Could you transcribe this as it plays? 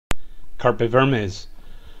Carpe vermes.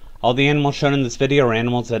 All the animals shown in this video are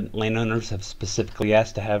animals that landowners have specifically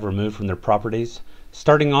asked to have removed from their properties.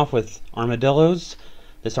 Starting off with armadillos.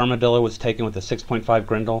 This armadillo was taken with a 6.5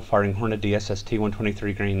 Grendel firing Hornady SST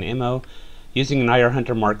 123 grain ammo using an IR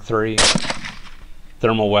Hunter Mark III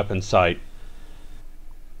thermal weapon sight.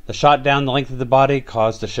 The shot down the length of the body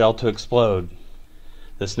caused the shell to explode.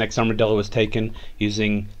 This next armadillo was taken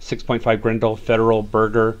using 6.5 Grendel Federal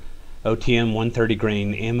Burger OTM 130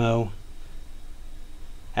 grain ammo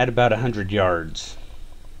at about 100 yards.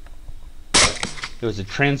 It was a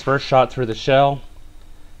transverse shot through the shell,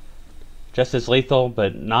 just as lethal,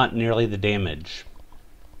 but not nearly the damage.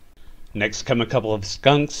 Next come a couple of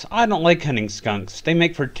skunks. I don't like hunting skunks. They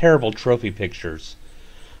make for terrible trophy pictures.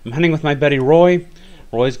 I'm hunting with my buddy Roy.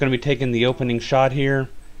 Roy's going to be taking the opening shot here.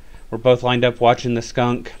 We're both lined up watching the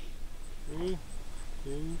skunk. 3,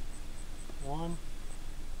 2, 1.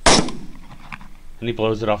 And he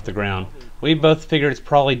blows it off the ground. We both figured it's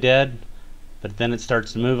probably dead, but then it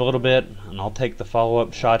starts to move a little bit, and I'll take the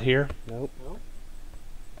follow-up shot here. Nope.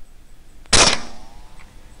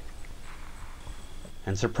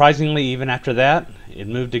 And surprisingly, even after that, it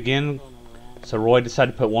moved again, so Roy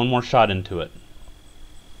decided to put one more shot into it.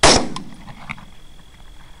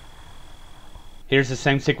 Here's the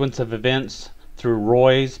same sequence of events through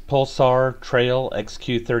Roy's Pulsar Trail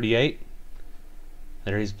XQ38.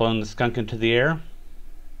 There he's blown the skunk into the air.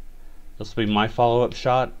 This will be my follow-up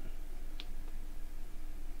shot.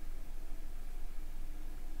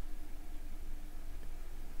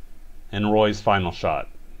 And Roy's final shot.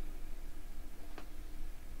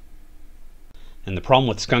 And the problem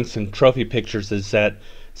with skunks and trophy pictures is that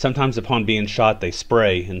sometimes upon being shot they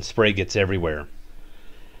spray, and spray gets everywhere.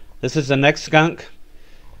 This is the next skunk.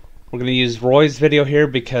 We're going to use Roy's video here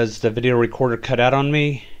because the video recorder cut out on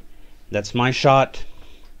me. That's my shot.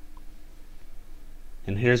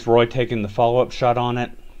 And here's Roy taking the follow-up shot on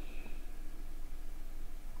it.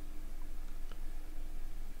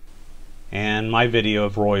 And my video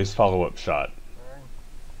of Roy's follow-up shot.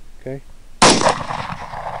 Okay.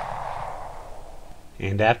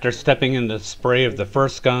 And after stepping in the spray of the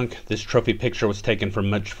first skunk, this trophy picture was taken from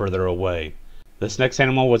much further away. This next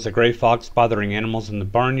animal was a gray fox bothering animals in the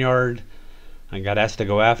barnyard. I got asked to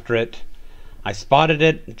go after it. I spotted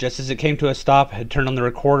it just as it came to a stop, had turned on the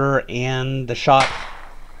recorder, and the shot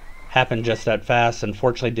happened just that fast.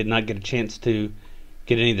 Unfortunately, did not get a chance to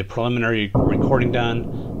get any of the preliminary recording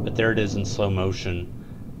done, but there it is in slow motion.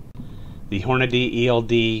 The Hornady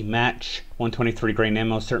ELD match 123 grain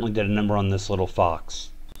ammo certainly did a number on this little fox.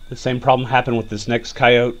 The same problem happened with this next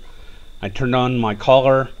coyote. I turned on my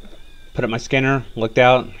collar, put up my scanner, looked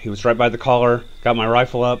out, he was right by the collar, got my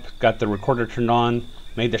rifle up, got the recorder turned on,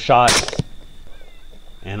 made the shot,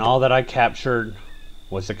 and all that I captured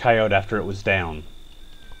was the coyote after it was down.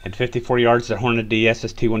 At 54 yards, the Hornady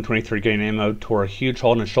SST 123 grain ammo tore a huge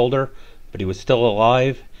hole in his shoulder, but he was still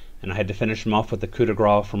alive, and I had to finish him off with a coup de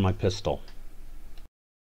grace from my pistol.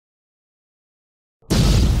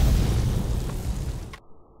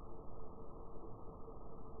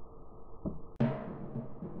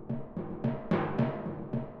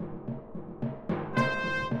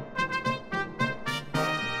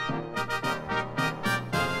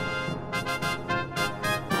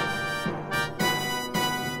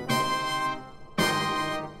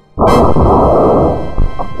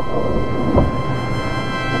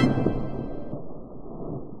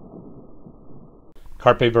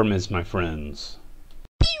 Carpe vermes, my friends.